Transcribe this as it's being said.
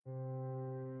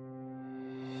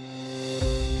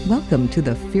Welcome to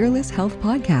the Fearless Health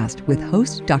Podcast with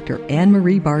host Dr.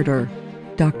 Anne-Marie Barter.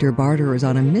 Dr. Barter is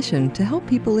on a mission to help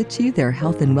people achieve their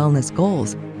health and wellness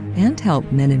goals and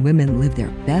help men and women live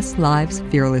their best lives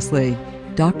fearlessly.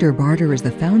 Dr. Barter is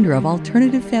the founder of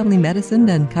Alternative Family Medicine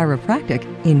and Chiropractic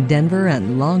in Denver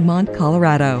and Longmont,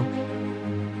 Colorado.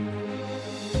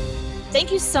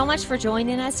 Thank you so much for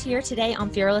joining us here today on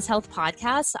Fearless Health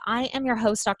Podcast. I am your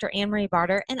host, Dr. Anne-Marie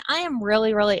Barter, and I am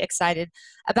really excited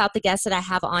about the guest that I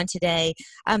have on today.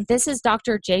 This is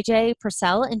Dr. JJ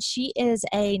Purcell, and she is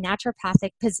a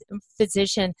naturopathic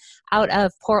physician out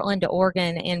of Portland,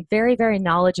 Oregon, and very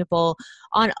knowledgeable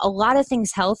on a lot of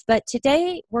things health. But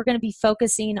today we're going to be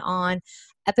focusing on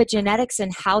epigenetics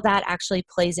and how that actually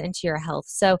plays into your health.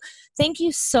 So thank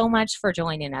you so much for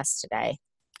joining us today.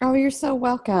 Oh, you're so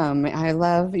welcome. I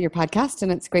love your podcast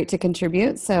and it's great to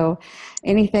contribute. So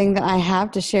anything that I have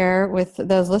to share with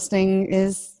those listening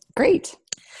is great.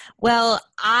 Well,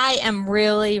 I am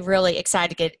really excited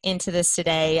to get into this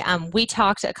today. We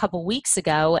talked a couple weeks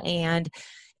ago and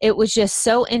it was just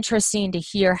so interesting to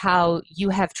hear how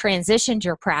you have transitioned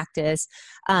your practice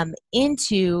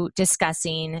into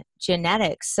discussing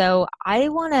genetics. So I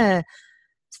want to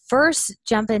first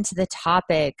jump into the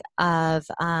topic of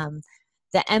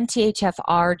the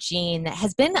MTHFR gene that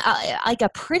has been like a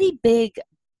pretty big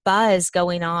buzz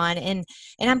going on. And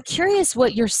I'm curious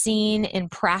what you're seeing in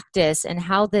practice and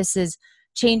how this is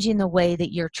changing the way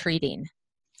that you're treating.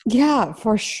 Yeah,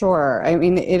 for sure. I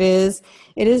mean, it is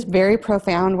very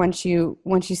profound once you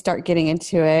start getting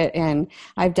into it. And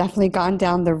I've definitely gone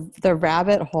down the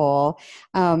rabbit hole.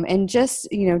 And just,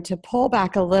 to pull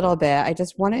back a little bit, I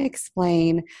just want to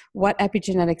explain what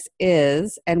epigenetics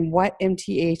is and what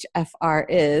MTHFR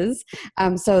is,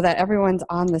 so that everyone's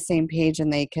on the same page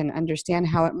and they can understand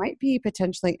how it might be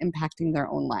potentially impacting their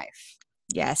own life.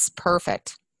 Yes,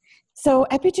 perfect. So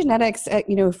epigenetics,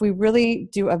 if we really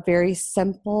do a very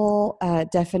simple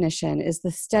definition, is the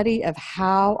study of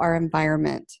how our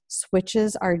environment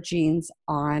switches our genes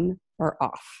on or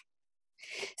off.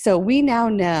 So we now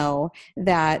know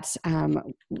that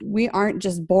we aren't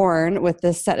just born with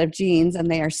this set of genes and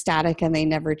they are static and they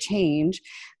never change.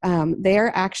 They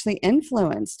are actually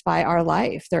influenced by our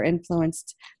life. They're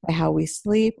influenced by how we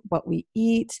sleep, what we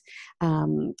eat,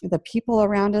 the people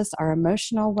around us, our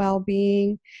emotional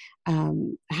well-being,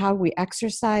 how we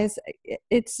exercise.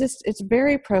 It's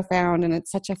very profound and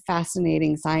it's such a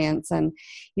fascinating science. And,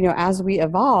 as we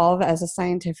evolve as a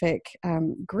scientific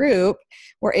group,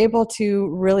 we're able to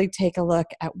really take a look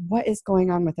at what is going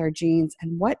on with our genes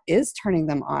and what is turning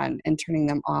them on and turning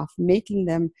them off, making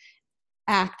them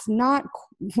act not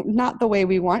the way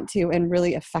we want to and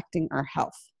really affecting our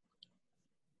health.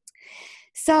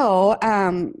 So,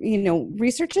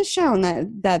 research has shown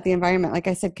that the environment, like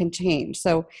I said, can change.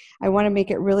 So I want to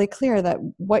make it really clear that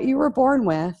what you were born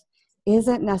with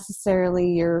isn't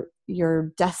necessarily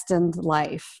your destined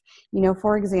life.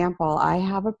 For example, I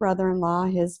have a brother-in-law,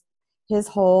 his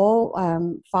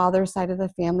whole father's side of the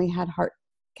family had heart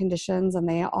conditions and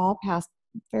they all passed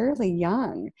fairly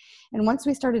young. And once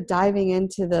we started diving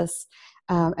into this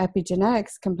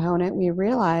epigenetics component, we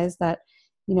realized that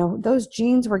those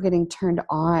genes were getting turned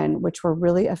on, which were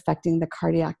really affecting the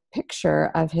cardiac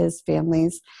picture of his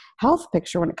family's health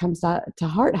picture when it comes to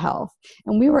heart health.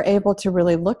 And we were able to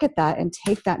really look at that and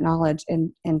take that knowledge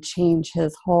and change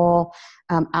his whole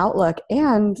outlook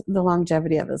and the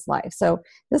longevity of his life. So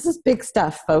this is big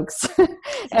stuff, folks.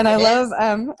 And I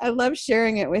love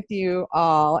sharing it with you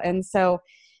all. And so,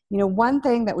 one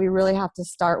thing that we really have to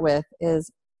start with is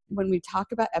when we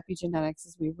talk about epigenetics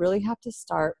is we really have to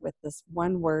start with this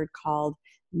one word called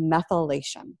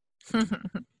methylation.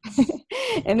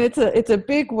 And it's a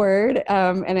big word,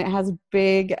 and it has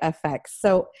big effects.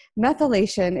 So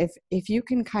methylation, if you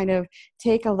can kind of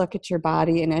take a look at your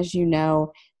body, and as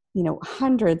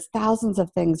hundreds, thousands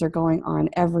of things are going on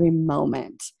every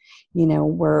moment.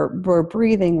 We're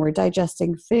breathing, we're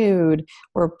digesting food,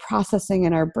 we're processing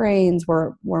in our brains,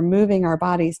 we're moving our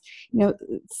bodies.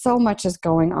 So much is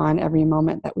going on every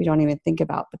moment that we don't even think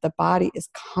about, but the body is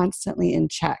constantly in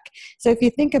check. So if you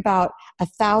think about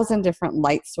 1,000 different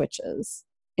light switches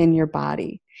in your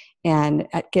body, and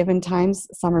at given times,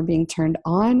 some are being turned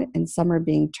on and some are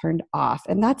being turned off.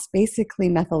 And that's basically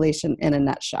methylation in a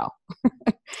nutshell.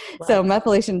 Right. So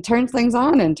methylation turns things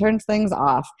on and turns things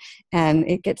off. And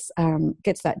it gets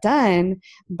that done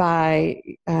by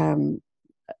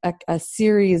a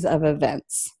series of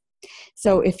events.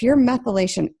 So if your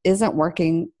methylation isn't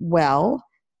working well,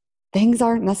 things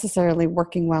aren't necessarily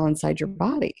working well inside your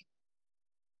body.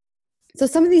 So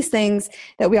some of these things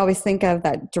that we always think of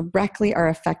that directly are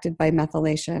affected by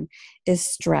methylation is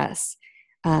stress.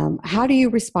 How do you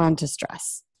respond to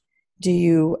stress? Do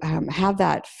you have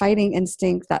that fighting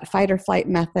instinct, that fight or flight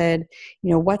method?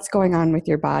 What's going on with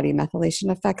your body?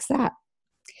 Methylation affects that.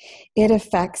 It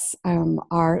affects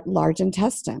our large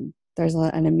intestine. There's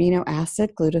an amino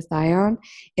acid, glutathione.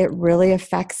 It really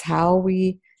affects how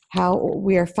we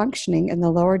are functioning in the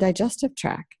lower digestive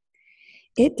tract.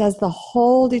 It does the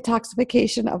whole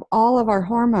detoxification of all of our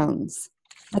hormones.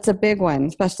 That's a big one,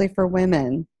 especially for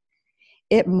women.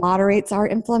 It moderates our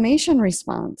inflammation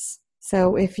response.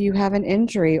 So if you have an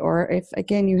injury, or if,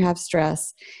 again, you have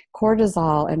stress,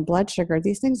 cortisol and blood sugar,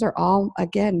 these things are all,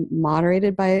 again,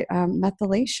 moderated by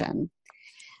methylation.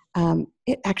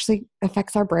 It actually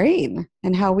affects our brain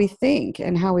and how we think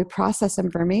and how we process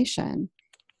information.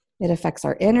 It affects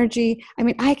our energy. I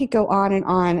mean, I could go on.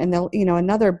 And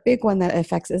another big one that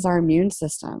affects is our immune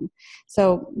system.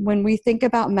 So when we think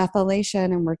about methylation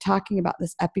and we're talking about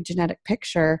this epigenetic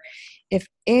picture, if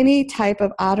any type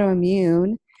of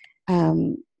autoimmune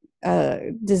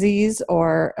disease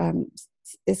or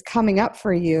is coming up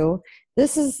for you,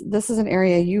 this is an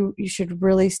area you should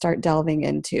really start delving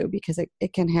into, because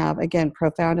it can have, again,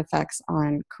 profound effects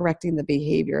on correcting the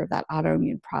behavior of that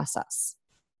autoimmune process.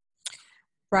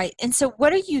 Right. And so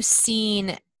what are you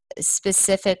seeing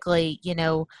specifically,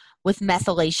 with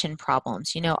methylation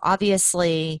problems?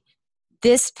 Obviously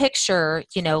this picture,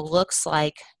 looks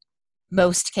like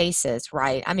most cases,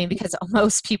 right? I mean, because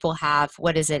most people have,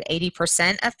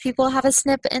 80% of people have a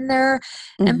SNP in their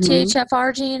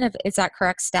MTHFR gene? Is that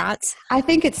correct stats? I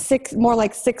think it's more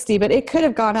like 60, but it could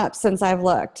have gone up since I've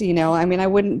looked, I mean, I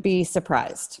wouldn't be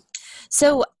surprised.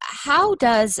 So how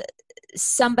does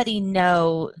somebody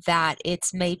know that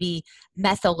it's maybe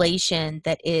methylation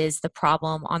that is the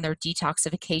problem on their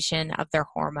detoxification of their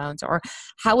hormones? Or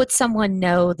how would someone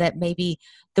know that maybe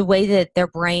the way that their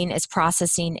brain is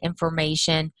processing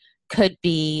information could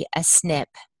be a SNP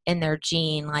in their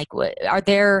gene? Like, are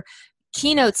there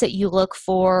keynotes that you look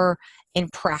for in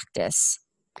practice?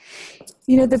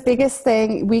 The biggest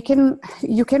thing,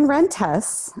 you can run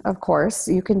tests, of course.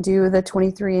 You can do the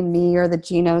 23andMe or the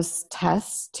Genos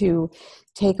tests to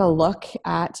take a look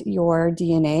at your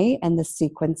DNA and the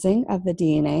sequencing of the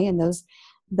DNA. And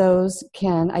those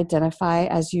can identify,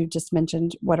 as you just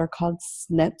mentioned, what are called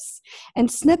SNPs. And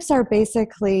SNPs are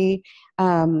basically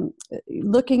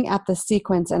looking at the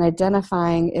sequence and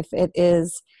identifying if it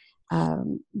is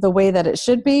the way that it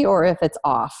should be or if it's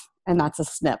off, and that's a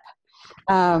SNP.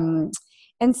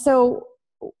 And so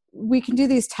we can do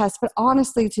these tests, but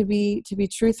honestly, to be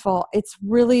truthful, it's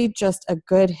really just a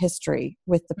good history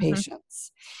with the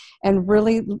patients, and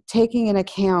really taking into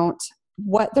account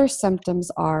what their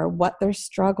symptoms are, what their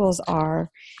struggles are,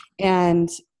 and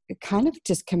kind of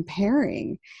just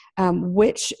comparing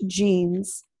which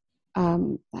genes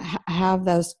have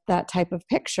that type of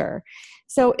picture.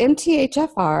 So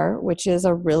MTHFR, which is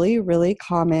a really, really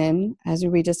common, as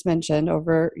we just mentioned,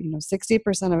 over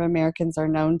 60% of Americans are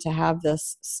known to have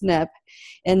this SNP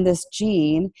in this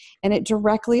gene, and it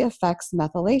directly affects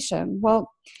methylation. Well,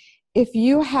 if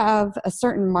you have a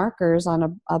certain markers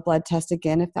on a blood test,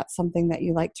 again, if that's something that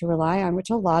you like to rely on, which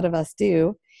a lot of us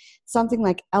do, something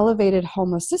like elevated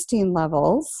homocysteine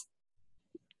levels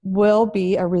will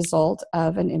be a result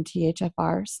of an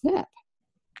MTHFR SNP.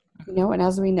 And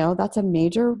as we know, that's a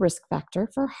major risk factor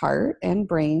for heart and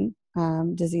brain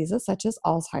diseases such as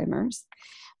Alzheimer's.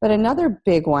 But another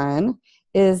big one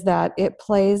is that it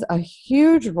plays a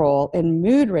huge role in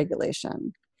mood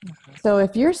regulation. So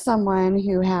if you're someone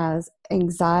who has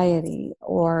anxiety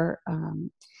or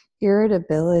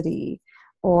irritability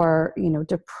or,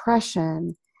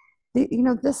 depression,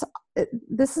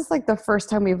 this is like the first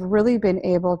time we've really been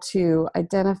able to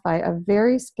identify a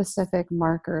very specific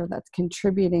marker that's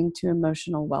contributing to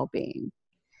emotional well-being.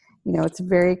 It's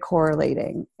very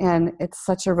correlating, and it's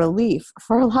such a relief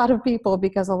for a lot of people,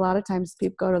 because a lot of times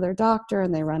people go to their doctor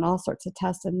and they run all sorts of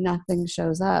tests and nothing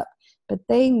shows up, but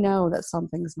they know that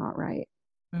something's not right.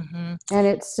 And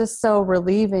it's just so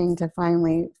relieving to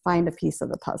finally find a piece of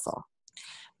the puzzle.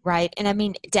 Right. And I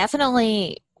mean,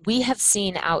 definitely we have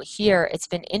seen out here, it's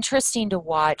been interesting to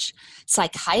watch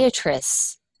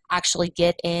psychiatrists actually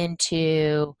get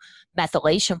into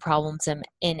methylation problems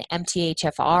in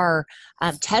MTHFR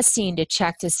testing to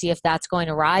check to see if that's going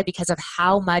awry, because of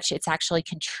how much it's actually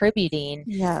contributing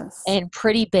in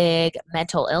pretty big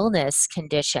mental illness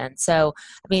conditions. So,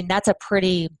 I mean, that's a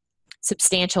pretty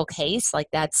substantial case. Like,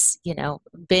 that's,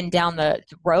 been down the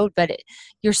road, but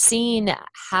you're seeing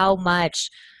how much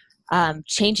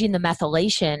changing the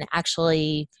methylation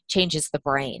actually changes the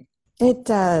brain. It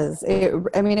does. It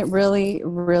really,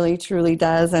 really, truly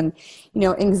does. And,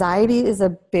 anxiety is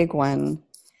a big one.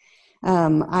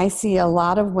 I see a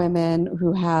lot of women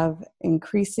who have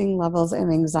increasing levels of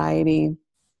anxiety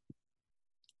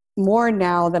more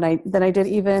now than I did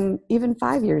even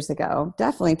 5 years ago,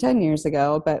 definitely 10 years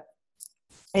ago, but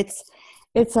it's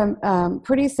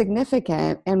pretty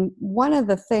significant. And one of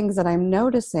the things that I'm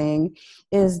noticing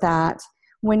is that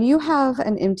when you have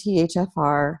an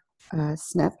MTHFR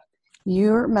SNP,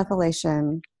 your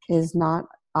methylation is not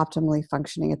optimally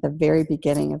functioning at the very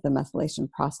beginning of the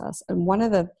methylation process. And one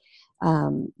of the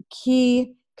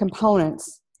key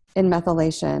components in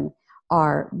methylation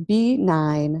are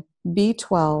B9,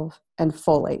 B12, and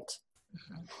folate.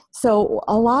 So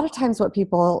a lot of times what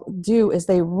people do is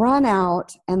they run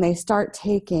out and they start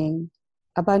taking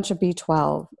a bunch of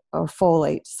B12 or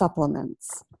folate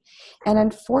supplements. And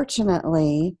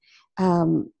unfortunately,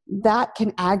 that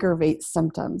can aggravate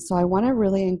symptoms. So I want to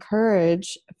really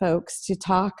encourage folks to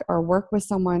talk or work with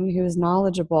someone who is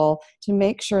knowledgeable to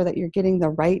make sure that you're getting the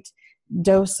right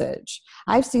dosage.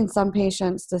 I've seen some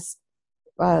patients just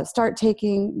start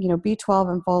taking,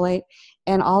 B12 and folate,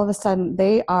 and all of a sudden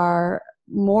they are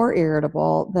more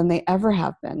irritable than they ever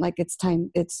have been. Like it's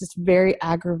just very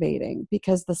aggravating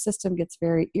because the system gets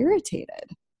very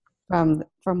irritated from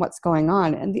what's going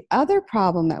on. And the other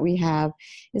problem that we have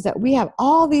is that we have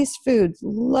all these foods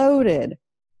loaded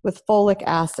with folic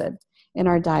acid in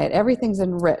our diet. Everything's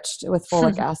enriched with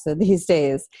folic acid these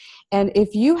days. And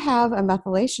if you have a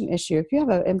methylation issue, if you have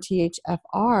a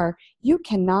MTHFR, you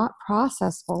cannot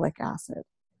process folic acid.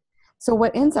 So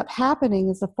what ends up happening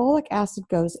is the folic acid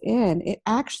goes in, it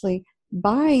actually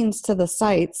binds to the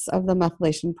sites of the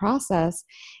methylation process.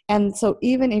 And so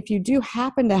even if you do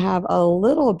happen to have a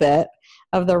little bit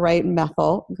of the right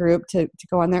methyl group to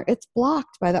go on there, it's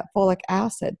blocked by that folic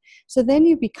acid. So then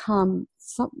you become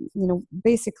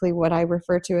basically what I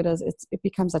refer to it as, it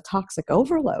becomes a toxic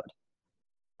overload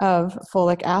of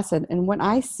folic acid. And when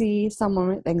I see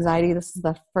someone with anxiety, this is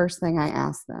the first thing I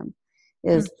ask them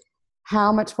is,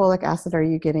 how much folic acid are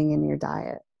you getting in your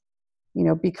diet?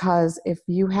 Because if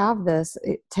you have this,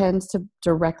 it tends to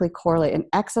directly correlate. An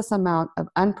excess amount of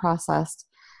unprocessed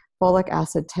folic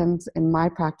acid tends, in my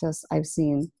practice, I've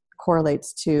seen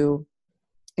correlates to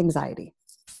anxiety.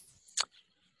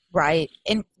 Right.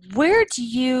 And where do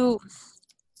you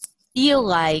feel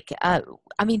like,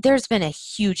 there's been a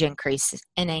huge increase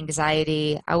in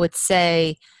anxiety. I would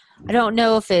say, I don't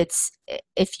know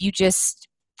if you just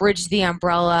bridge the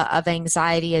umbrella of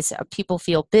anxiety as people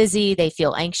feel busy, they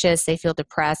feel anxious, they feel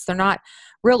depressed. They're not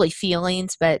really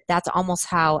feelings, but that's almost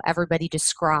how everybody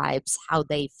describes how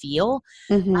they feel.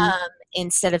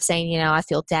 Instead of saying, I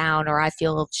feel down or I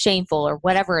feel shameful or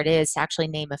whatever it is, to actually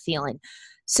name a feeling.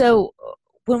 So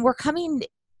when we're coming,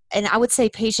 and I would say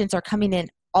patients are coming in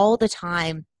all the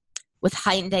time with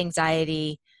heightened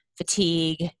anxiety,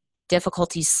 fatigue,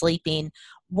 difficulty sleeping,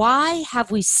 why have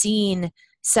we seen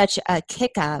such a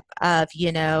kick up of,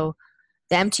 the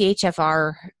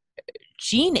MTHFR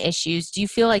gene issues? Do you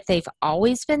feel like they've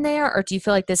always been there, or do you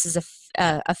feel like this is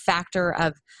a factor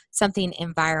of something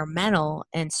environmental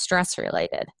and stress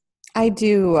related? I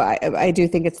do. I do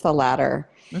think it's the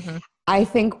latter. I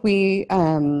think we,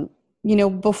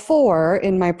 before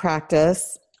in my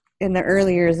practice, in the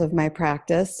early years of my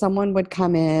practice, someone would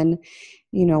come in,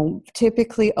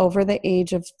 typically over the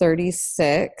age of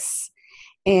 36,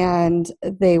 and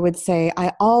they would say,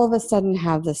 I all of a sudden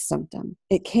have this symptom.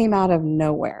 It came out of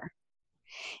nowhere.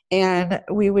 And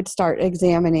we would start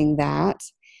examining that,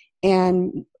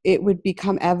 and it would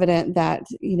become evident that,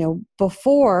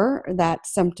 before that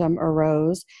symptom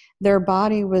arose, their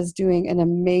body was doing an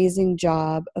amazing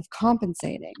job of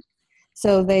compensating.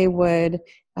 So they would,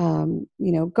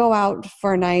 go out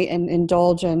for a night and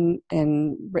indulge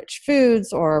in rich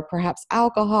foods or perhaps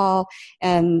alcohol,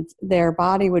 and their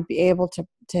body would be able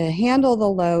to handle the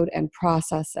load and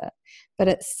process it. But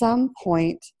at some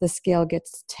point, the scale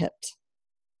gets tipped.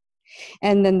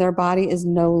 And then their body is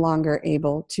no longer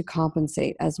able to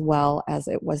compensate as well as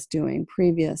it was doing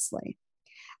previously.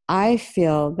 I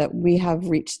feel that we have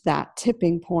reached that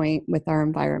tipping point with our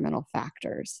environmental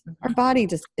factors. Our body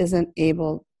just isn't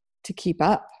able to keep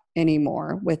up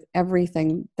anymore with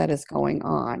everything that is going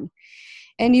on.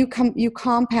 And you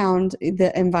compound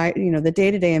the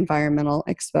day-to-day environmental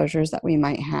exposures that we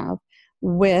might have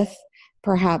with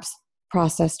perhaps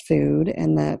processed food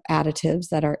and the additives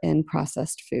that are in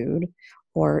processed food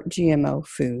or GMO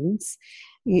foods.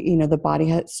 The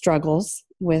body struggles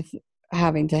with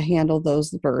having to handle those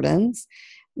burdens.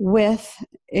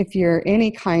 If you're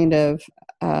any kind of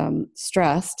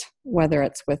stressed, whether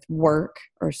it's with work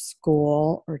or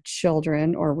school or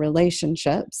children or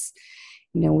relationships,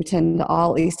 we tend to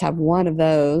all at least have one of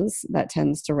those that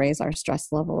tends to raise our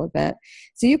stress level a bit.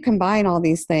 So you combine all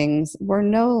these things, we're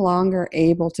no longer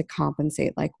able to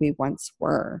compensate like we once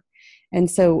were. And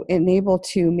so able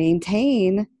to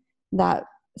maintain that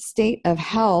state of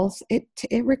health, it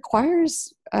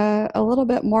requires a little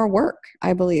bit more work,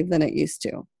 I believe, than it used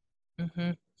to.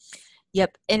 Mm-hmm.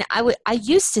 Yep. And I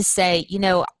used to say,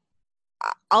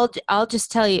 I'll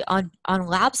just tell you on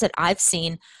labs that I've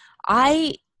seen,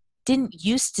 I didn't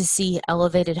used to see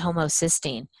elevated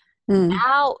homocysteine.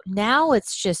 Now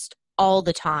it's just all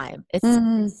the time. It's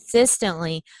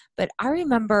consistently. But I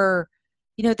remember,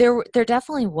 there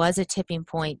definitely was a tipping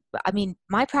point. I mean,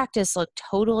 my practice looked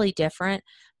totally different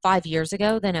 5 years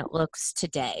ago than it looks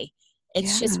today.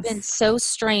 It's just been so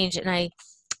strange. And I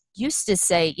used to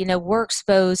say, we're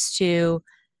exposed to,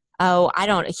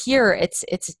 here it's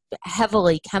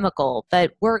heavily chemical,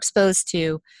 but we're exposed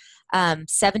to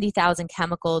 70,000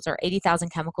 chemicals or 80,000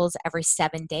 chemicals every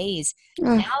 7 days.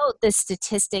 Now the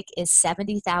statistic is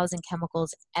 70,000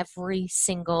 chemicals every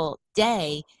single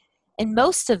day. And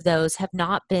most of those have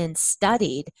not been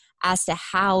studied as to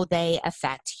how they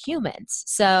affect humans.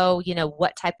 So, we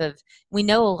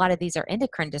know a lot of these are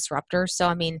endocrine disruptors. So,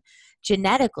 I mean,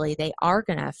 genetically, they are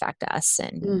going to affect us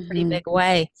in a pretty big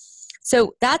way.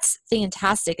 So that's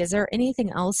fantastic. Is there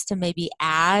anything else to maybe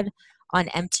add on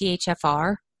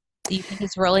MTHFR that you think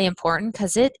is really important?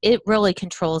 Because it really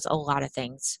controls a lot of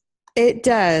things. It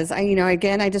does.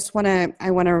 Again, I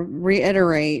want to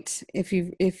reiterate, if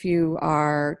you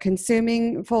are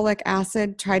consuming folic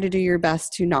acid, try to do your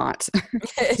best to not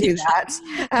do that.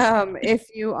 If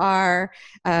you are,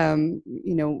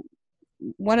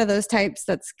 one of those types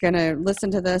that's going to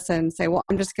listen to this and say, well,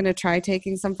 I'm just going to try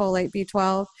taking some folate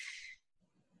B12.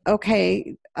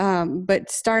 Okay,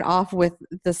 but start off with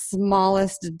the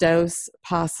smallest dose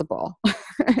possible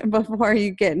before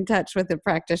you get in touch with a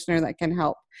practitioner that can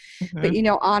help. But,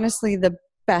 honestly, the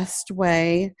best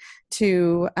way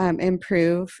to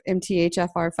improve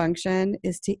MTHFR function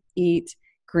is to eat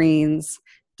greens,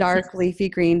 dark leafy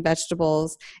green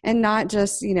vegetables, and not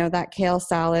just, that kale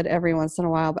salad every once in a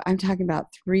while, but I'm talking about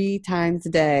 3 times a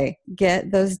day.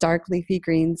 Get those dark leafy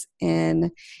greens in,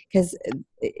 because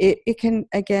it can,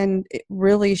 again,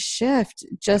 really shift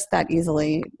just that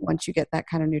easily once you get that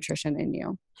kind of nutrition in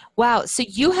you. Wow. So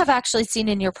you have actually seen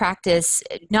in your practice,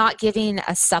 not giving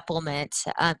a supplement,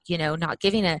 not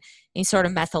giving any sort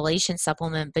of methylation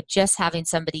supplement, but just having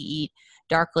somebody eat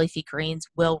dark leafy greens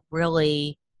will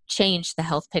really change the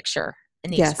health picture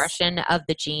and the expression of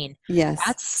the gene.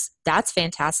 Yes. That's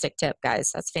fantastic tip,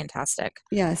 guys. That's fantastic.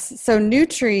 Yes. So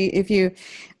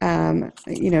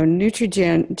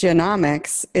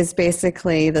nutrigenomics is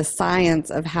basically the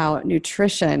science of how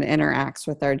nutrition interacts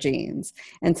with our genes.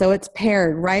 And so it's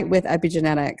paired right with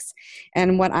epigenetics.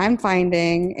 And what I'm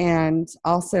finding, and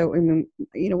also,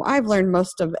 I've learned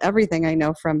most of everything I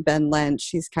know from Ben Lynch.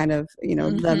 He's kind of,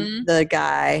 the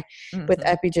guy with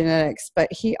epigenetics, but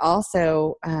he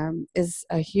also is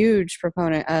a huge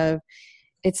proponent of,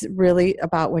 it's really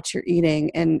about what you're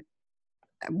eating. And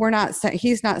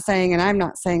he's not saying, and I'm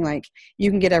not saying like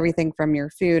you can get everything from your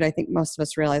food. I think most of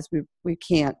us realize we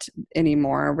can't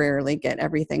anymore, rarely get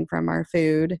everything from our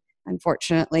food,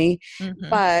 unfortunately.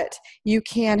 But you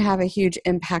can have a huge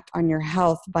impact on your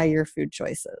health by your food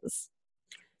choices.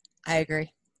 I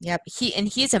agree. Yep.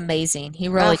 He's amazing. He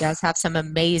really does have some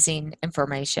amazing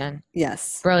information.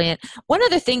 Yes. Brilliant. One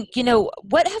other thing,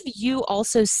 what have you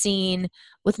also seen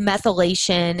with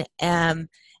methylation and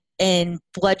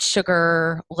blood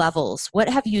sugar levels? What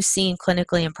have you seen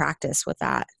clinically in practice with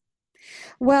that?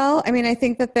 Well, I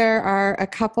think that there are a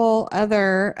couple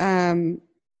other,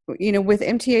 with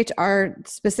MTHR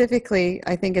specifically,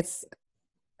 I think it's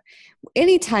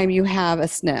anytime you have a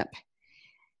SNP.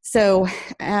 So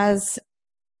as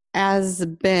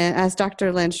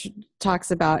Dr. Lynch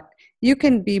talks about, you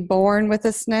can be born with a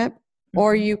SNP,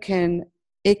 or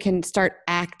it can start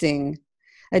acting.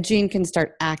 A gene can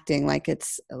start acting like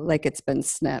it's been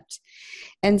snipped.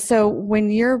 And so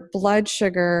when your blood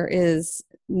sugar is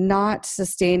not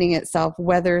sustaining itself,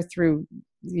 whether through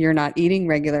you're not eating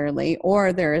regularly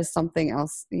or there is something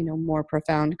else, more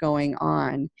profound going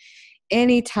on,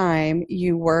 anytime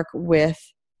you work with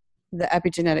the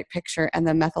epigenetic picture and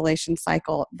the methylation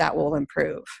cycle, that will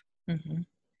improve.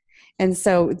 And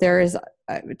so there is,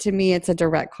 to me, it's a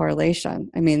direct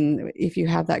correlation. If you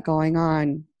have that going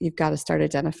on, you've got to start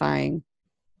identifying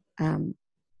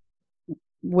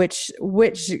which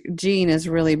gene is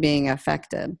really being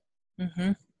affected.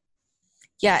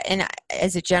 Yeah, and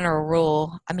as a general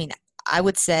rule, I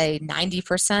would say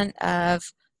 90% of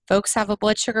folks have a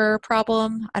blood sugar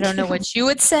problem. I don't know what you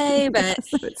would say, but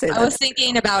Yes, I would say I was that.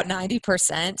 thinking about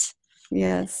 90%.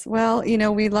 Yes. Well,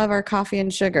 we love our coffee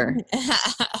and sugar.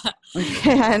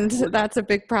 And that's a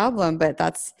big problem, but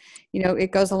that's,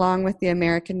 it goes along with the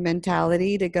American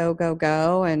mentality to go, go,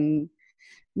 go, and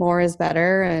more is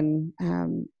better. And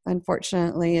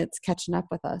unfortunately, it's catching up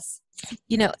with us.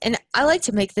 And I like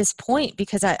to make this point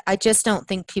because I just don't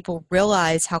think people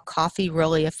realize how coffee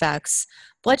really affects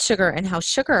blood sugar and how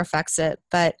sugar affects it.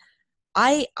 But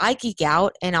I geek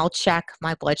out and I'll check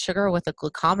my blood sugar with a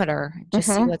glucometer and just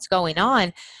see what's going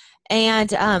on.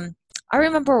 And I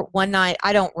remember one night,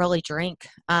 I don't really drink,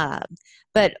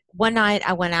 but one night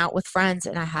I went out with friends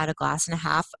and I had a glass and a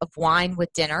half of wine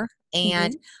with dinner.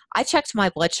 And I checked my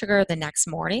blood sugar the next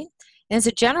morning. And as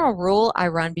a general rule, I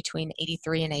run between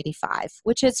 83 and 85,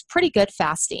 which is pretty good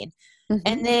fasting.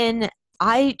 And then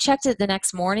I checked it the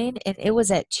next morning and it was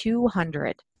at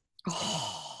 200.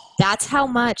 That's how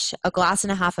much a glass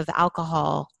and a half of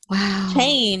alcohol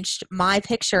changed my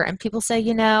picture. And people say,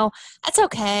 that's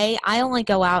okay. I only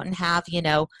go out and have,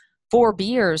 4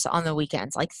 beers on the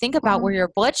weekends. Like, think about where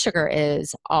your blood sugar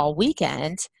is all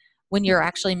weekend when you're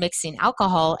actually mixing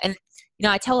alcohol. And,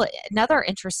 I tell another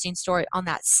interesting story on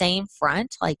that same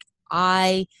front. Like,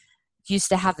 I used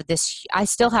to have I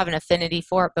still have an affinity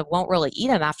for it, but won't really eat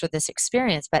them after this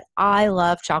experience. But I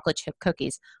love chocolate chip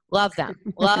cookies. Love them.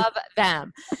 Love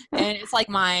them. And it's like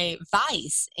my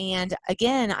vice. And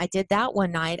again, I did that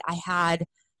one night. I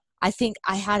think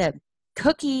I had a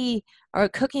cookie or a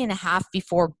cookie and a half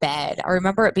before bed. I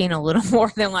remember it being a little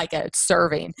more than like a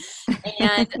serving.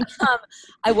 And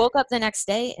I woke up the next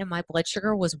day and my blood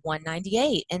sugar was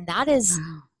 198. And that is,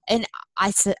 and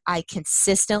I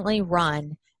consistently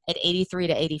run at 83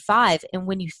 to 85. And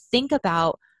when you think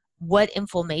about what the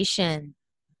inflammation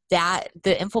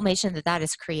that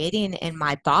is creating in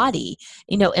my body,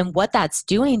 and what that's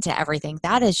doing to everything,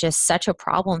 that is just such a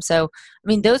problem. So,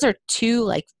 those are two,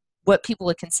 like, what people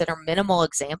would consider minimal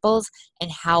examples and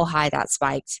how high that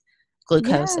spiked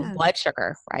glucose and blood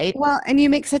sugar, right? Well, and you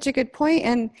make such a good point.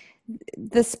 And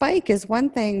the spike is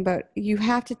one thing, but you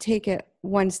have to take it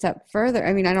one step further.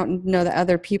 I don't know that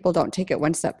other people don't take it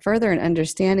one step further in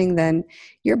understanding then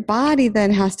your body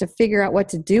then has to figure out what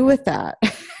to do with that,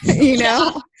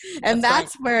 and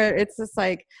that's right. Where it's just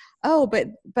like, oh, but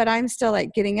I'm still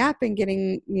like getting up and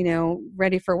getting,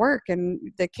 ready for work and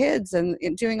the kids and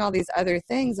doing all these other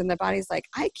things. And the body's like,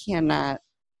 I cannot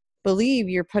believe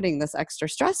you're putting this extra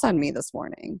stress on me this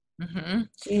morning,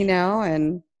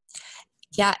 and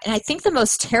yeah. And I think the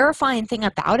most terrifying thing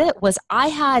about it was I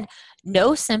had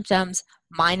no symptoms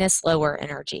minus lower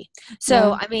energy.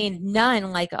 So,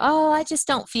 none, like, oh, I just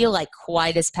don't feel like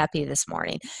quite as peppy this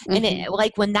morning. And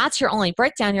like, when that's your only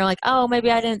breakdown, you're like, oh, maybe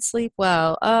I didn't sleep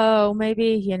well. Oh,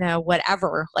 maybe,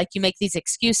 whatever. Like, you make these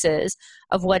excuses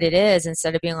of what it is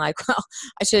instead of being like, well,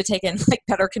 I should have taken like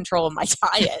better control of my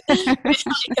diet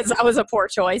because that was a poor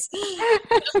choice.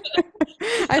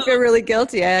 I feel really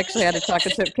guilty. I actually had a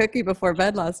chocolate chip cookie before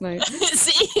bed last night.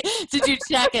 See, did you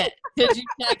check it?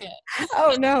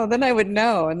 Oh no, then I would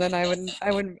know, and then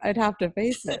I'd have to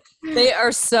face it. They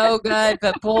are so good,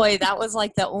 but boy, that was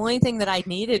like the only thing that I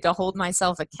needed to hold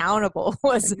myself accountable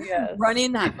was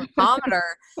running that glucometer.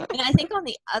 And I think on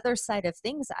the other side of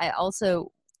things, I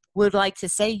also would like to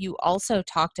say you also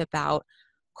talked about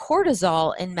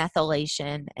cortisol and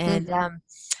methylation, and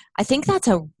I think that's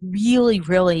a really,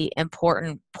 really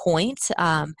important point.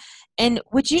 And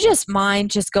would you just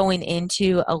mind just going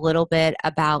into a little bit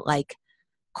about like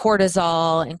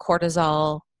cortisol and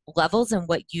cortisol levels and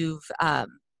what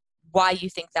why you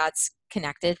think that's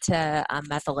connected to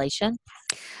methylation?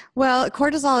 Well,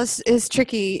 cortisol is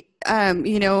tricky.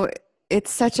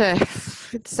 It's such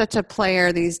a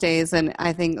player these days, and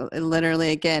I think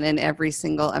literally again in every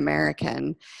single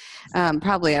American,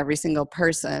 probably every single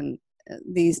person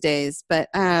these days. But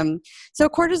so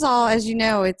cortisol, as you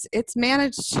know, it's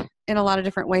managed in a lot of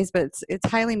different ways, but it's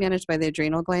highly managed by the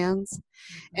adrenal glands.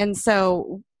 And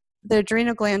so the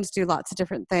adrenal glands do lots of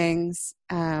different things,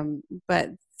 but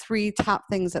 3 top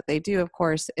things that they do, of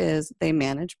course, is they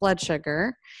manage blood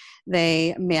sugar,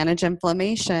 they manage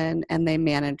inflammation, and they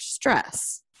manage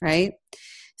stress, right?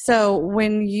 So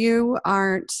when you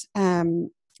aren't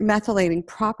methylating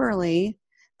properly,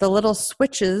 the little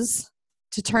switches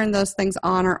to turn those things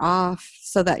on or off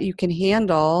so that you can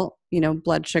handle,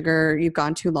 blood sugar, you've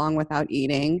gone too long without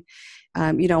eating,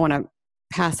 you don't want to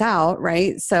pass out,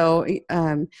 right? So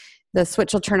the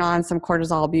switch will turn on, some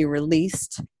cortisol will be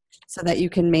released so that you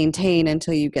can maintain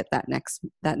until you get that next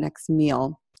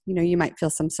meal. You might feel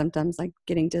some symptoms like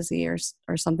getting dizzy or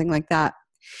something like that.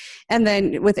 And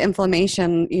then with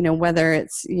inflammation, whether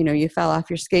it's, you fell off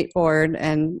your skateboard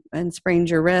and sprained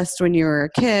your wrist when you were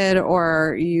a kid,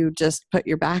 or you just put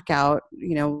your back out,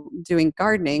 doing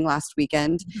gardening last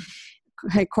weekend,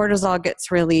 cortisol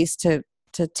gets released to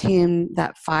tame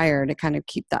that fire, to kind of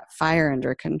keep that fire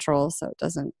under control so it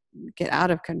doesn't get out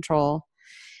of control.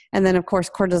 And then, of course,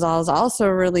 cortisol is also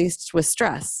released with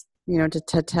stress,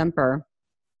 to temper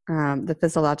the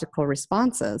physiological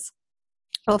responses.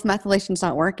 Well, if methylation's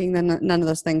not working, then none of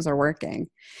those things are working.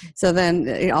 So then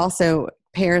it also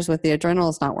pairs with the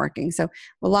adrenals not working. So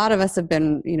a lot of us have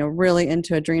been, really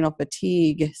into adrenal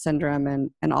fatigue syndrome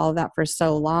and all of that for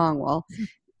so long. Well,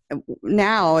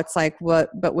 now it's like,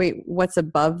 but wait, what's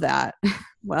above that?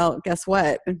 Well, guess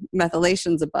what?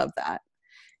 Methylation's above that.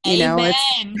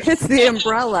 It's the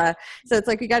umbrella. So it's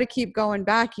like, we got to keep going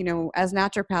back, as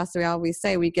naturopaths, we always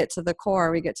say, we get to the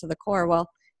core. Well,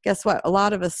 guess what? A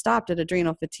lot of us stopped at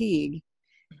adrenal fatigue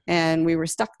and we were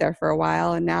stuck there for a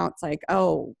while. And now it's like,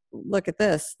 oh, look at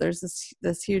this. There's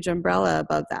this huge umbrella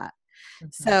above that.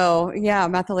 Mm-hmm. So yeah,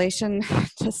 methylation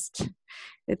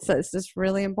it's just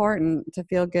really important to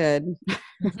feel good.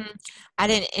 Mm-hmm. I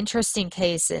had an interesting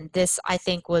case, and this I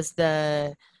think was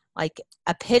the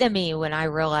epitome when I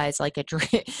realized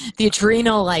the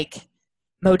adrenal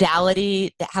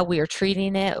modality, how we were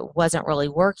treating it wasn't really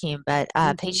working. But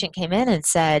a patient came in and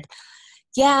said,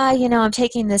 yeah, I'm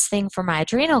taking this thing for my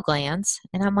adrenal glands.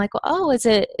 And I'm like, well, oh, is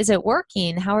it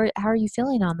working? How are you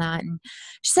feeling on that? And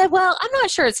she said, well, I'm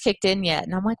not sure it's kicked in yet.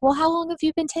 And I'm like, well, how long have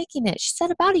you been taking it? She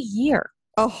said about a year.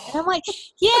 Oh, and I'm like,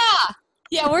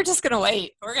 yeah, we're just going to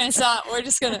wait. We're going to stop. We're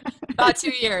just going to, about 2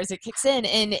 years, it kicks in.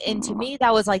 And to me,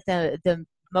 that was like the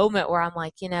moment where I'm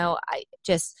like,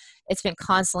 it's been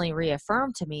constantly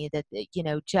reaffirmed to me that,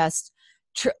 just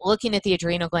looking at the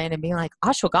adrenal gland and being like,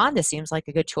 ashwagandha seems like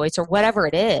a good choice, or whatever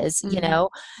it is,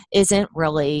 isn't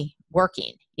really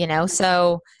working,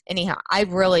 So anyhow, I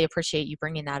really appreciate you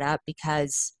bringing that up,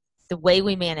 because the way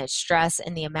we manage stress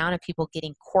and the amount of people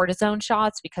getting cortisone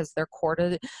shots because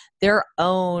their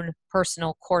own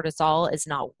personal cortisol is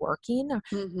not working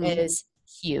is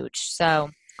huge. So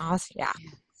awesome. Yeah.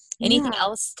 Anything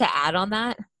else to add on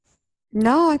that?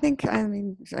 No, I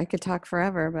could talk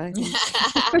forever, but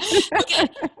okay.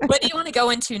 What do you want to go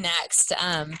into next,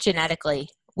 genetically?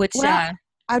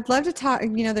 I'd love to talk,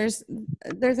 there's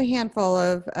a handful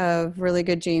of really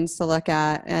good genes to look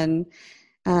at, and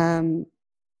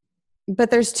but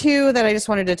there's two that I just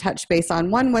wanted to touch base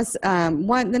on. One was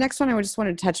the next one I just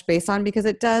wanted to touch base on, because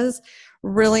it does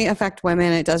really affect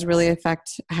women. It does really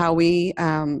affect how we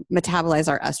metabolize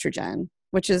our estrogen,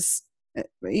 which is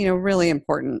really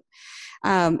important.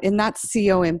 And that's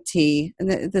COMT,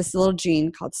 and this little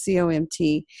gene called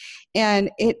COMT. And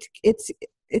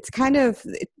it's kind of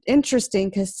interesting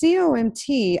because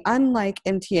COMT, unlike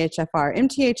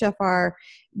MTHFR,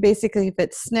 basically if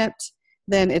it's snipped,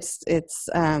 then it's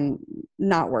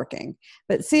not working.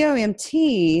 But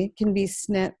COMT can be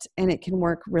snipped and it can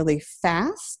work really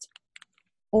fast,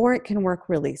 or it can work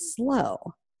really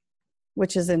slow,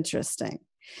 which is interesting.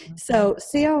 Okay. So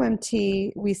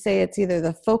COMT, we say it's either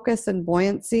the focus and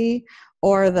buoyancy,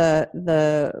 or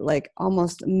the like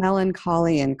almost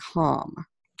melancholy and calm.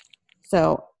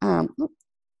 So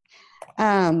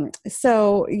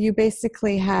so you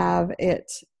basically have it,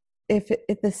 if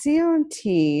the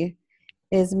COMT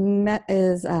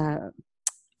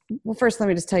well, first let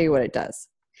me just tell you what it does.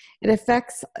 It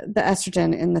affects the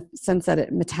estrogen in the sense that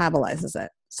it metabolizes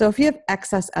it. So if you have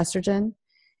excess estrogen,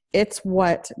 it's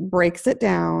what breaks it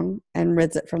down and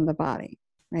rids it from the body,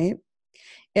 right?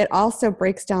 It also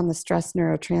breaks down the stress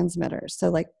neurotransmitters, so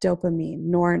like dopamine,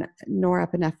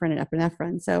 norepinephrine, and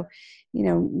epinephrine. So,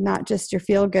 not just your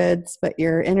feel goods, but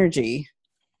your energy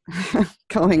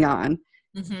going on.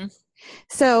 Mm-hmm.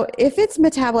 So if it's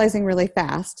metabolizing really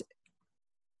fast,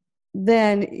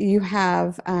 then you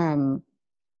have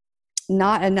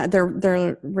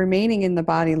they're remaining in the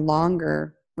body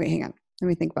longer. Wait, hang on. Let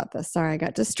me think about this. Sorry, I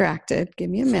got distracted. Give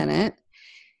me a minute.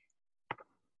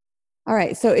 All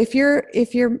right. So if your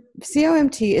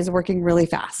COMT is working really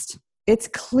fast, it's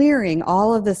clearing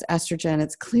all of this estrogen.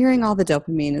 It's clearing all the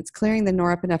dopamine. It's clearing the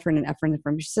norepinephrine and epinephrine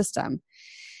from your system.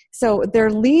 So they're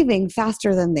leaving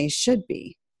faster than they should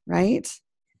be, right?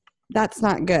 That's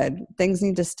not good. Things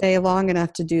need to stay long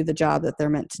enough to do the job that they're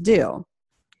meant to do.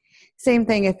 Same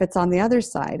thing if it's on the other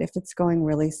side. If it's going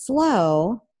really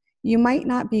slow, you might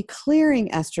not be clearing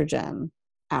estrogen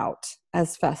out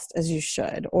as fast as you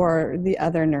should, or the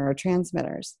other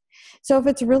neurotransmitters. So if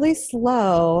it's really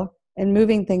slow and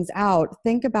moving things out,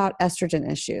 think about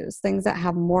estrogen issues, things that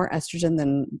have more estrogen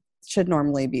than should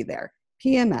normally be there.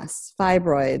 PMS,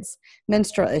 fibroids,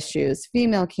 menstrual issues,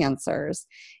 female cancers,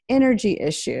 energy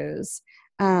issues.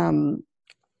 And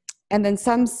then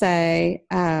some say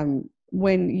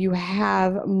when you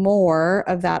have more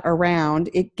of that around,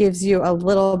 it gives you a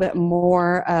little bit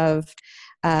more of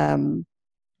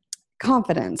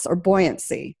confidence or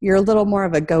buoyancy. You're a little more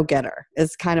of a go-getter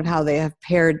is kind of how they have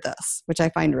paired this, which I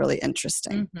find really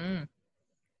interesting. Mm-hmm.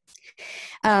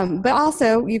 But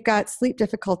also you've got sleep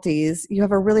difficulties. You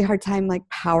have a really hard time like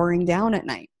powering down at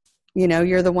night. You know,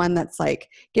 you're the one that's like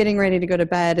getting ready to go to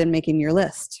bed and making your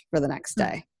list for the next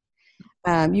day.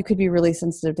 You could be really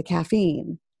sensitive to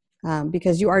caffeine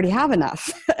because you already have enough,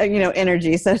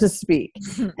 energy, so to speak.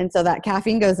 And so that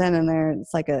caffeine goes in and there,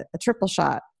 it's like a triple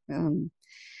shot.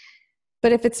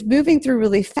 But if it's moving through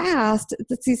really fast,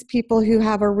 it's these people who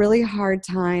have a really hard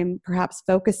time perhaps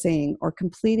focusing or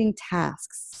completing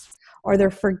tasks or their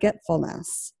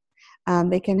forgetfulness.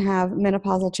 They can have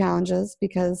menopausal challenges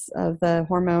because of the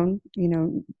hormones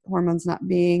not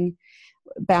being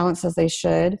balanced as they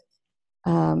should.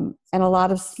 And a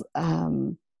lot of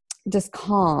just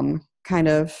calm, kind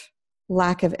of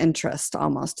lack of interest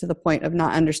almost to the point of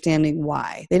not understanding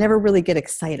why. They never really get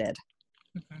excited.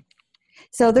 Mm-hmm.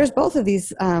 So there's both of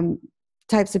these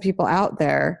types of people out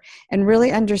there, and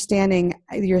really understanding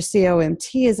your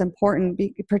COMT is important,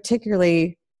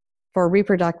 particularly for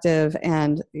reproductive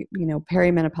and,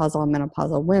 perimenopausal and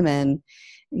menopausal women,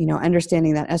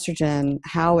 understanding that estrogen,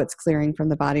 how it's clearing from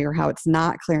the body or how it's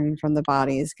not clearing from the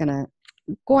body is going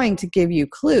to give you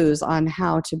clues on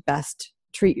how to best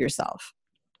treat yourself.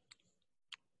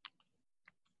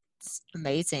 It's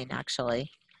amazing,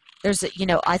 actually. There's,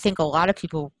 I think a lot of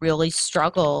people really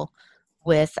struggle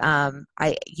with,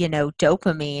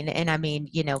 dopamine. And I mean,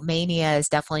 mania is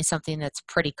definitely something that's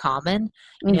pretty common,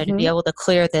 to be able to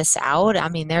clear this out. I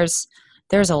mean, there's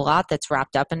a lot that's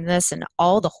wrapped up in this and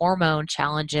all the hormone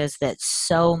challenges that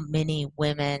so many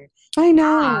women I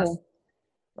know. have,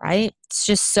 right? It's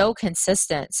just so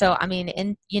consistent. So, I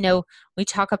mean, we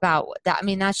talk about that. I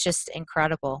mean, that's just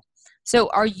incredible. So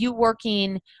are you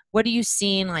working, what are you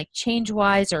seeing like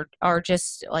change-wise or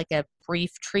just like a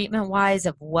brief treatment-wise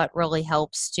of what really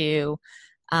helps to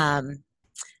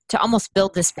almost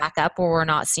build this back up where we're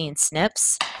not seeing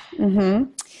SNPs? Mm-hmm.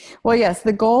 Well, yes,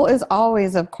 the goal is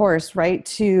always, of course, right,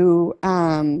 to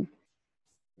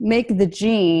make the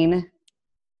gene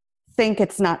think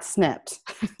it's not SNPed.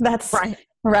 That's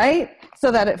right?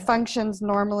 So that it functions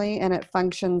normally and it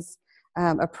functions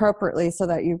appropriately, so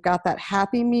that you've got that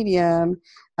happy medium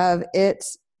of it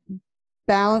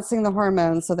balancing the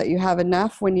hormones so that you have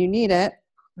enough when you need it,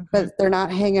 but they're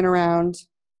not hanging around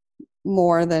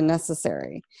more than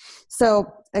necessary. So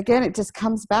again, it just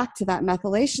comes back to that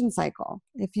methylation cycle.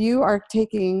 If you are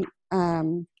taking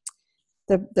the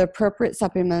appropriate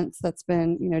supplements that's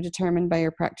been determined by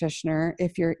your practitioner,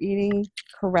 if you're eating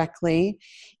correctly,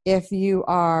 if you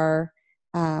are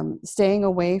staying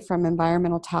away from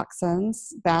environmental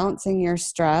toxins, balancing your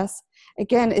stress.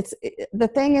 Again, the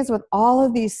thing is with all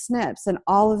of these SNPs and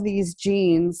all of these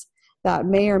genes that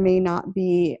may or may not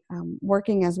be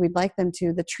working as we'd like them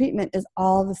to, the treatment is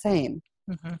all the same.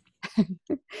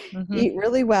 Eat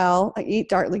really well, eat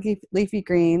dark leafy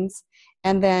greens,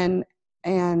 and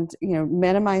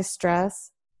minimize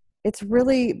stress.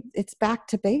 It's back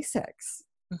to basics.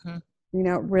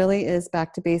 It really is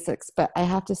back to basics. But I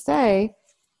have to say,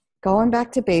 going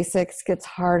back to basics gets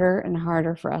harder and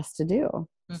harder for us to do.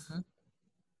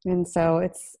 And so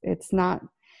it's not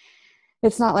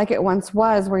like it once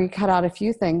was where you cut out a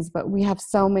few things, but we have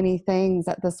so many things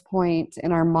at this point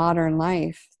in our modern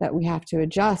life that we have to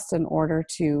adjust in order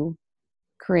to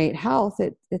create health.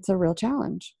 It's a real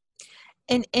challenge.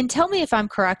 And tell me if I'm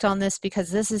correct on this,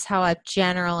 because this is how I've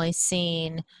generally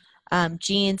seen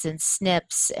genes and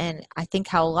SNPs, and I think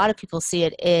how a lot of people see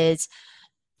it is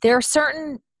there are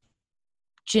certain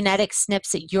genetic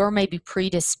SNPs that you're maybe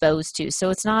predisposed to. So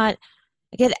it's not,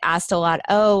 I get asked a lot,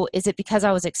 is it because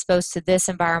I was exposed to this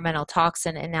environmental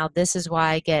toxin and now this is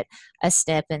why I get a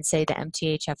SNP and say the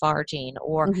MTHFR gene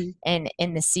or in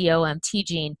the COMT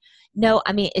gene? No,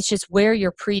 I mean, it's just where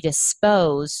you're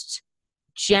predisposed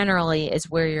generally is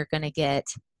where you're going to get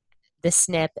the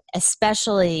SNP,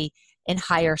 especially in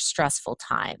higher stressful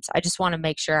times. I just want to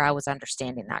make sure I was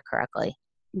understanding that correctly.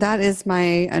 That is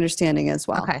my understanding as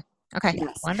well. Okay.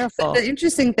 Yes. Wonderful. But the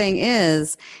interesting thing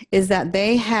is that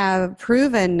they have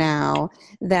proven now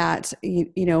that,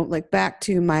 like back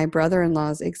to my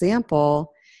brother-in-law's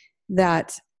example,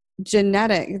 that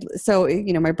so,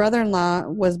 my brother-in-law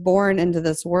was born into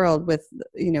this world with,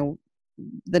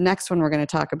 the next one we're going to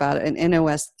talk about, an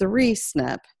NOS3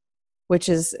 SNP, which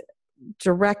is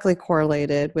directly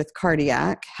correlated with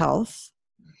cardiac health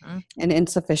and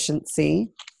insufficiency.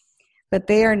 But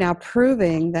they are now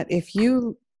proving that if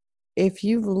you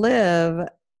live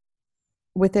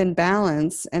within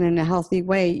balance and in a healthy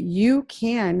way, you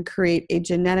can create a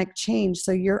genetic change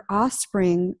so your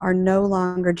offspring are no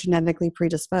longer genetically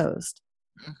predisposed.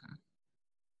 Mm-hmm.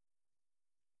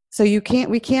 So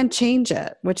we can change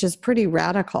it, which is pretty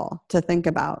radical to think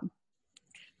about.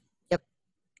 Yep.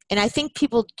 And I think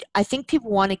people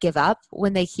want to give up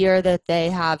when they hear that they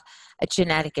have a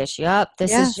genetic issue.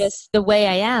 This is just the way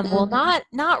I am. Mm-hmm. Well,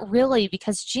 not really,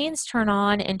 because genes turn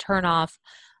on and turn off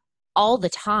all the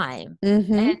time.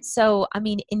 Mm-hmm. And so, I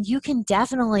mean, and you can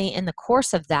definitely in the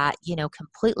course of that,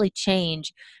 completely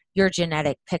change your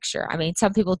genetic picture. I mean,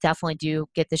 some people definitely do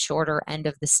get the shorter end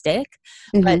of the stick,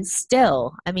 but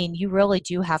still, I mean, you really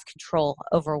do have control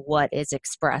over what is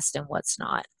expressed and what's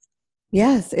not.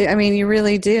 Yes. I mean, you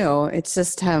really do. It's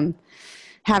just having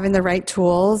the right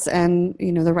tools and,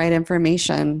 the right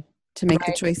information to make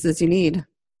the choices you need.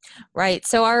 Right.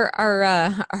 So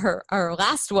our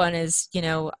last one is,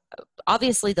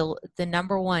 obviously the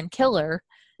number one killer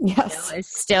is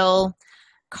still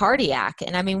cardiac.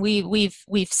 And I mean,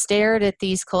 we've stared at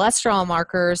these cholesterol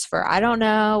markers for, I don't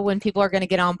know when people are going to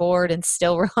get on board and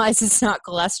still realize it's not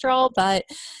cholesterol, but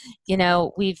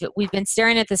we've been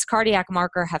staring at this cardiac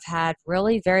marker, have had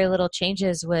really very little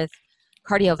changes with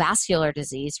cardiovascular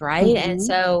disease, right? Mm-hmm. And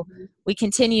so we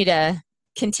continue to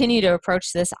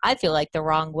approach this, I feel like, the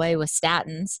wrong way with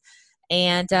statins.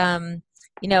 And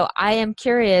I am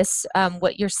curious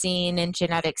what you're seeing in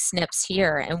genetic SNPs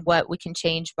here and what we can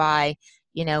change by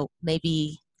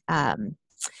maybe, calming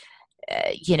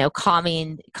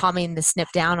the SNP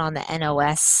down on the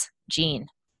NOS gene.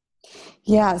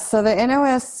 Yeah. So the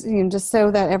NOS, just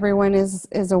so that everyone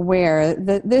is aware,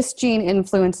 that this gene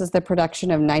influences the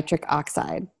production of nitric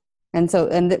oxide.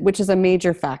 Which is a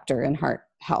major factor in heart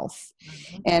health.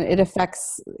 Mm-hmm. And it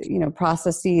affects,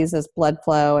 processes as blood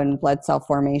flow and blood cell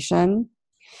formation.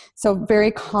 So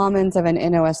very commons of an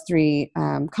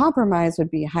NOS3 compromise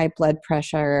would be high blood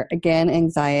pressure, again,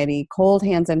 anxiety, cold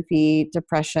hands and feet,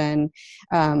 depression,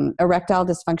 erectile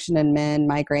dysfunction in men,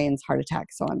 migraines, heart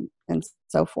attacks, so on and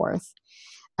so forth.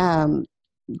 But,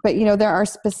 there are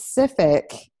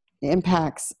specific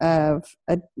impacts of,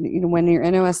 when your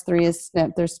NOS3 is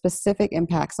SNP, there's specific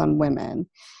impacts on women,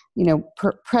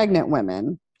 pregnant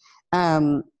women.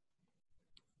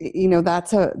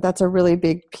 That's a really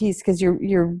big piece because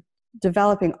you're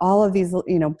developing all of these,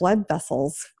 blood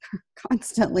vessels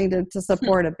constantly to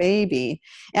support a baby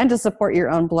and to support your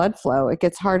own blood flow. It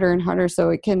gets harder and harder. So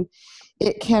it can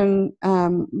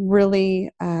really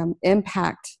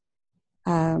impact,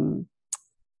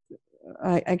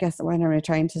 I guess what I'm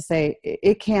trying to say,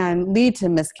 it can lead to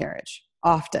miscarriage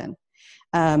often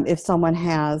if someone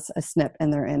has a SNP in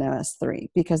their NOS3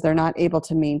 because they're not able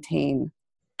to maintain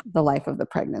the life of the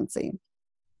pregnancy.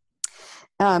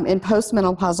 In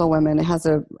postmenopausal women, it has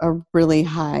a really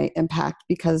high impact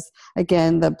because,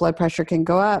 again, the blood pressure can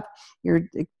go up. You're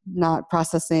not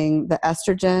processing the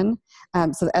estrogen.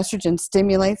 So the estrogen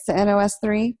stimulates the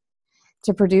NOS3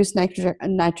 to produce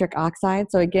nitric oxide.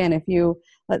 So again, if you,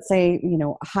 let's say,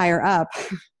 higher up,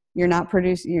 you're not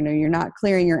producing, you're not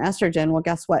clearing your estrogen. Well,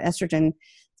 guess what? Estrogen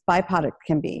byproduct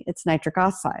can be. It's nitric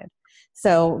oxide.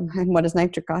 So, and what does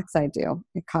nitric oxide do?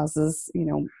 It causes,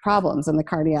 problems in the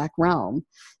cardiac realm.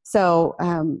 So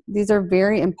these are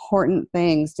very important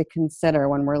things to consider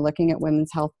when we're looking at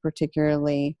women's health,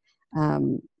 particularly,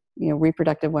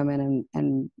 reproductive women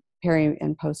and peri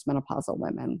and postmenopausal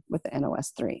women with the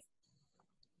NOS3.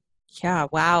 Yeah.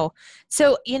 Wow.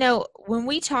 So, when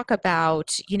we talk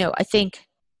about, I think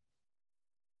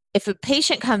if a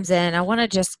patient comes in, I want to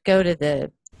just go to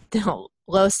the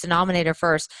lowest denominator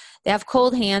first. They have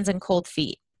cold hands and cold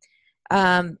feet.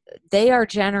 They are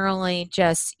generally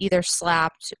just either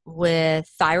slapped with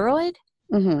thyroid,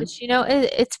 which,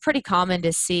 it's pretty common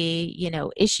to see,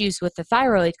 issues with the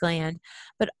thyroid gland,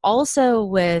 but also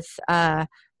with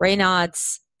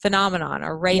Raynaud's phenomenon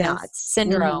or Raynaud's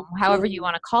syndrome, however you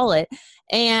want to call it,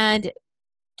 and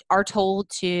are told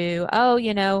to,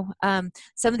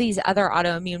 some of these other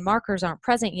autoimmune markers aren't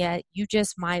present yet. You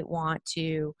just might want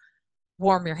to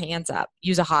warm your hands up,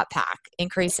 use a hot pack,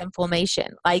 increase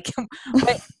inflammation. Like,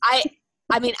 I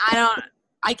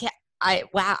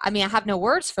have no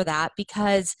words for that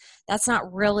because that's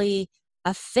not really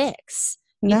a fix.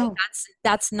 No,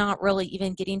 that's not really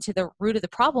even getting to the root of the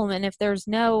problem. And if there's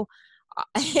no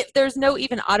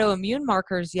even autoimmune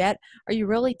markers yet, are you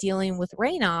really dealing with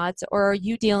Raynaud's or are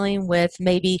you dealing with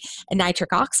maybe a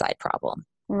nitric oxide problem?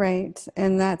 Right.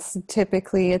 And that's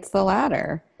typically, it's the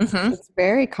latter. Hmm. It's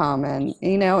very common,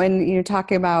 and you're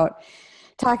talking about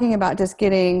just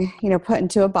getting, put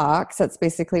into a box. That's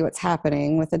basically what's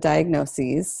happening with the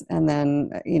diagnoses, and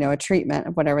then, a treatment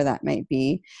of whatever that might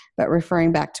be. But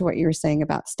referring back to what you were saying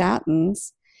about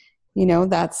statins, they're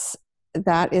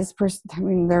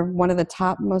one of the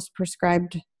top most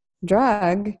prescribed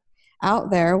drug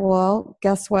out there. Well,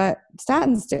 guess what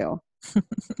statins do?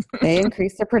 They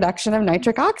increase the production of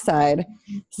nitric oxide.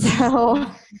 So,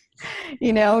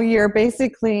 you're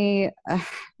basically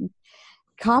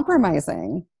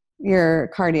compromising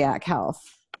your cardiac health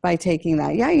by taking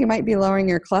that. Yeah, you might be lowering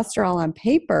your cholesterol on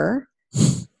paper,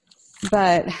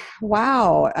 but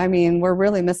wow, I mean, we're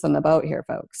really missing the boat here,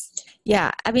 folks.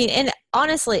 Yeah. I mean, and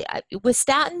honestly, with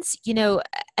statins,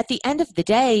 at the end of the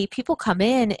day, people come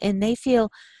in and they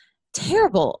feel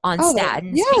terrible on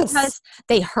statins yes. because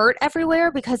they hurt everywhere,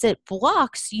 because it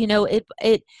blocks,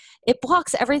 it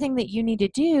blocks everything that you need to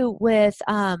do with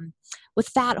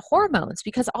fat hormones,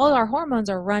 because all our hormones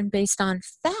are run based on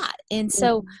fat. And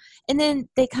so, and then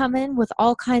they come in with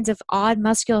all kinds of odd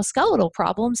musculoskeletal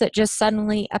problems that just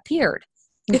suddenly appeared.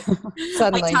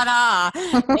 Suddenly. Like, ta-da!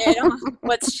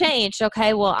 What's changed?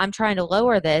 Okay, well, I'm trying to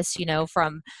lower this, and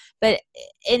I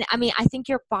mean, I think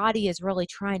your body is really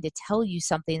trying to tell you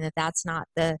something that's not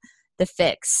the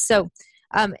fix. So,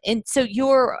 and so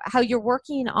how you're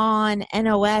working on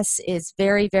NOS is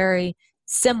very, very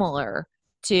similar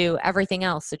to everything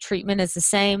else. The treatment is the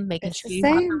same, making sure you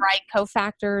have the right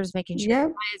cofactors, making sure your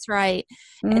diet's right,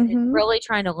 and then really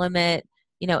trying to limit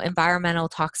environmental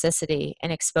toxicity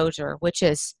and exposure, which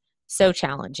is so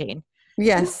challenging.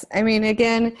 Yes. I mean,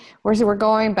 again, we're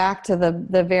going back to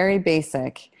the very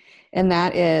basic, and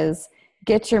that is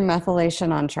get your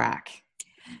methylation on track.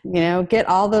 Get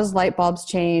all those light bulbs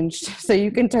changed so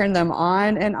you can turn them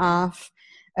on and off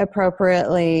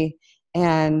appropriately.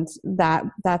 And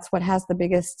that's what has the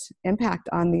biggest impact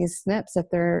on these SNPs if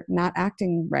they're not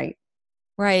acting right.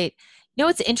 Right.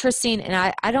 It's interesting,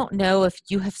 and I don't know if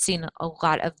you have seen a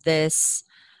lot of this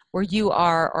where you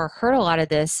are or heard a lot of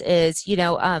this, is,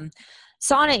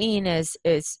 Sonaine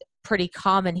is pretty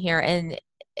common here, and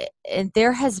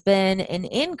there has been an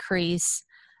increase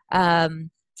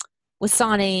with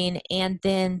Sonaine, and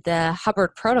then the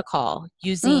Hubbard protocol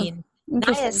using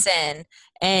niacin.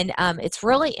 And it's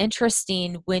really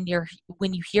interesting when you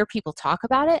hear people talk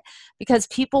about it, because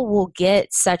people will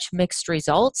get such mixed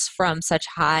results from such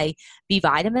high B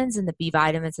vitamins and the B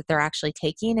vitamins that they're actually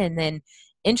taking, and then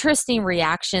interesting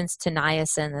reactions to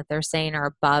niacin that they're saying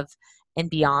are above and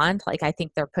beyond. Like, I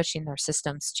think they're pushing their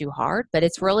systems too hard, but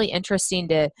it's really interesting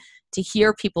to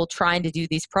hear people trying to do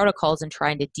these protocols and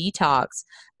trying to detox,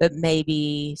 but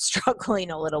maybe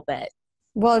struggling a little bit.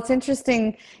 Well, it's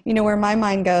interesting, where my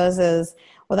mind goes is,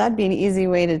 well, that'd be an easy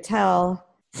way to tell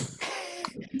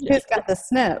who's got the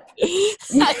SNP.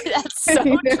 That's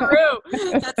so true.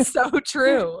 That's so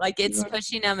true. Like, it's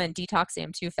pushing them and detoxing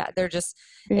them too fast. They're just,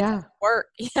 it doesn't work.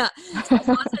 Yeah. So I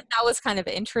thought that was kind of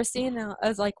interesting. And I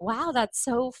was like, wow, that's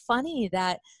so funny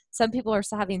that some people are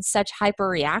having such hyper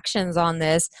reactions on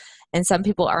this and some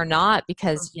people are not,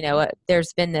 because,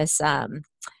 there's been this,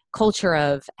 culture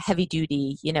of heavy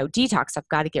duty, detox. I've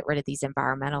got to get rid of these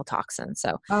environmental toxins.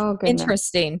 So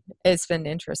interesting. It's been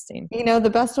interesting. The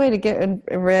best way to get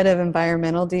rid of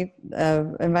environmental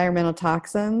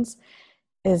toxins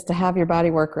is to have your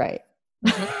body work right.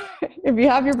 If you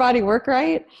have your body work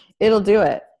right, it'll do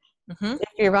it. If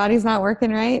your body's not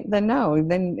working right, then no,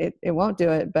 then it won't do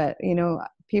it. But,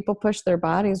 people push their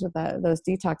bodies with those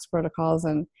detox protocols,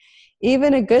 and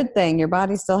even a good thing, your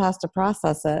body still has to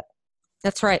process it.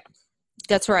 That's right.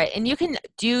 That's right. And you can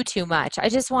do too much. I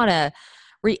just want to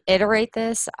reiterate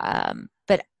this,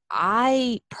 but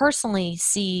I personally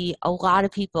see a lot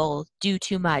of people do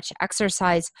too much,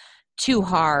 exercise too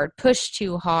hard, push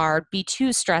too hard, be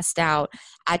too stressed out,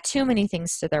 add too many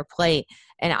things to their plate.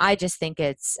 And I just think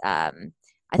it's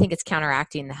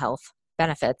counteracting the health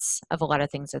benefits of a lot of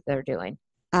things that they're doing.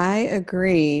 I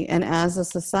agree. And as a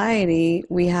society,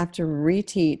 we have to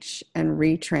reteach and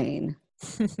retrain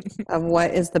of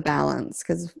what is the balance,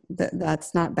 because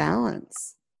that's not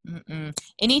balance. Mm-mm.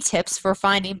 Any tips for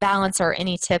finding balance, or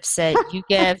any tips that you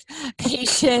give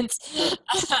patients?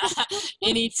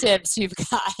 Any tips you've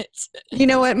got? You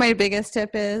know what my biggest tip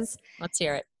is? Let's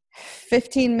hear it.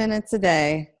 15 minutes a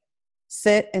day,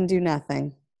 sit and do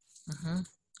nothing.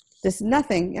 Just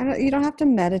nothing. You don't have to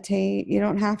meditate. You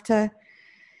don't have to,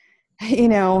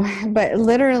 but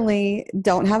literally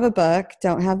don't have a book,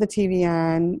 don't have the TV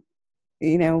on,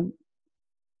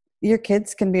 your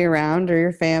kids can be around or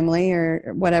your family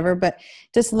or whatever, but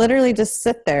just literally just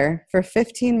sit there for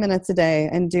 15 minutes a day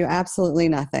and do absolutely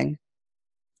nothing.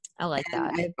 I like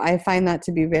that. I find that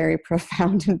to be very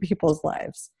profound in people's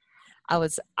lives. I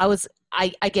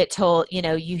get told,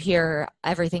 you hear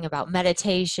everything about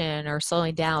meditation or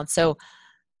slowing down. So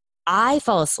I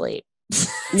fall asleep.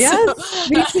 Yes,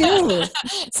 me too.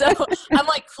 So I'm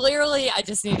like, clearly I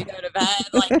just need to go to bed.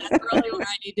 Like that's really where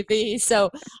I need to be.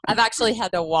 So I've actually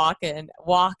had to walk in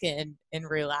and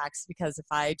relax, because if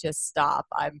I just stop,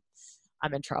 I'm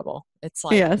in trouble. It's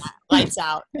like Yes. lights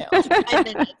out. Like 10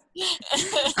 minutes.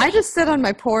 I just sit on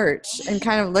my porch and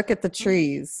kind of look at the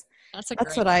trees.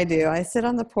 That's what I do. I sit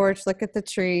on the porch, look at the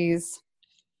trees.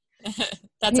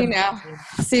 That's amazing.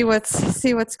 See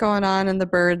what's going on in the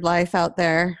bird life out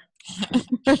there.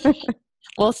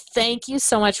 Well, thank you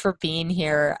so much for being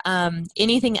here.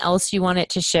 Anything else you wanted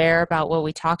to share about what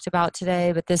we talked about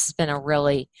today? But this has been a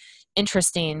really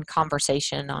interesting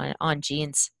conversation on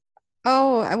genes.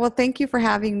 Oh, well, thank you for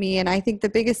having me. And I think the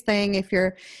biggest thing, if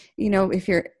you're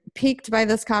piqued by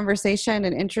this conversation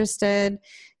and interested,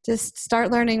 just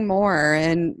start learning more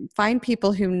and find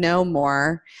people who know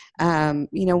more.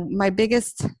 My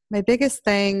biggest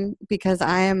thing, because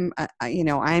I am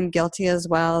guilty as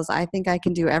well, is I think I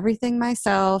can do everything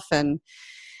myself. And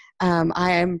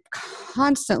I am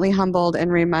constantly humbled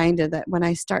and reminded that when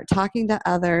I start talking to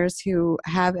others who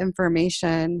have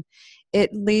information,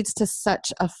 it leads to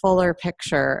such a fuller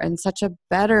picture and such a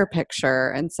better picture.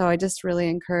 And so I just really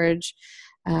encourage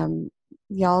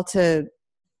y'all to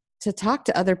talk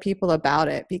to other people about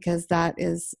it, because that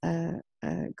is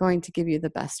going to give you the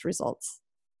best results.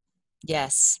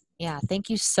 Yes. Yeah.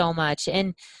 Thank you so much.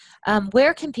 And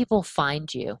where can people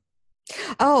find you?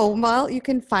 Oh, well, you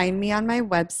can find me on my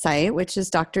website, which is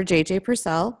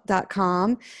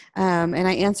drjjpurcell.com. And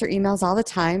I answer emails all the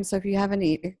time. So if you have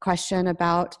any question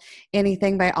about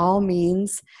anything, by all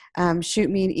means,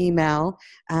 shoot me an email.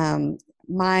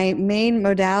 My main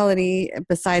modality,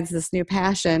 besides this new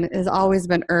passion, has always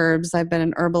been herbs. I've been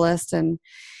an herbalist and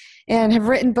have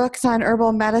written books on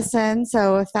herbal medicine.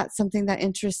 So if that's something that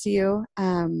interests you,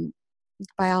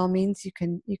 by all means, you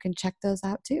can check those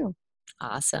out too.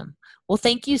 Awesome. Well,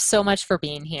 thank you so much for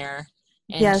being here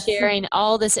and sharing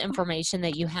all this information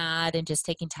that you had and just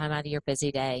taking time out of your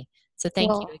busy day. So thank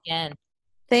you again.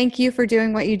 Thank you for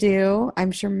doing what you do.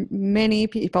 I'm sure many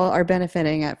people are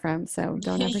benefiting from, so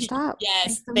don't ever stop.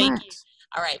 Yes, thank you.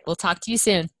 All right. We'll talk to you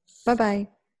soon. Bye-bye.